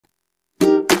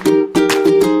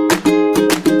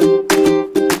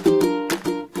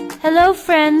Hello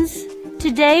friends!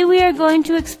 Today we are going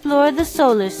to explore the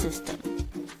solar system.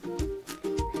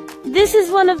 This is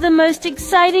one of the most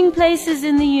exciting places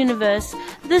in the universe.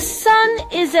 The Sun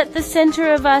is at the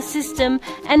center of our system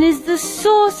and is the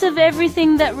source of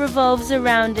everything that revolves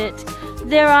around it.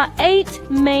 There are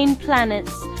 8 main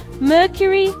planets: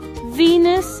 Mercury,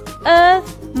 Venus,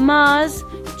 Earth, Mars,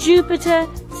 Jupiter,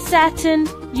 Saturn,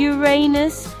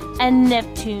 Uranus, and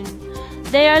Neptune.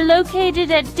 They are located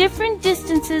at different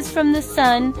distances from the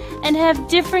Sun and have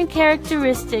different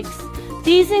characteristics.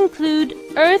 These include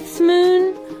Earth's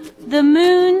moon, the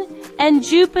Moon, and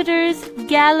Jupiter's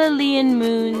Galilean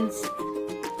moons.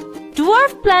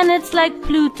 Dwarf planets like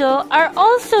Pluto are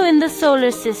also in the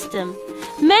solar system.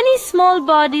 Many small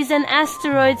bodies and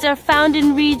asteroids are found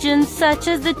in regions such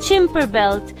as the Kuiper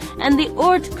belt and the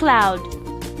Oort cloud.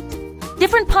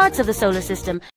 Different parts of the solar system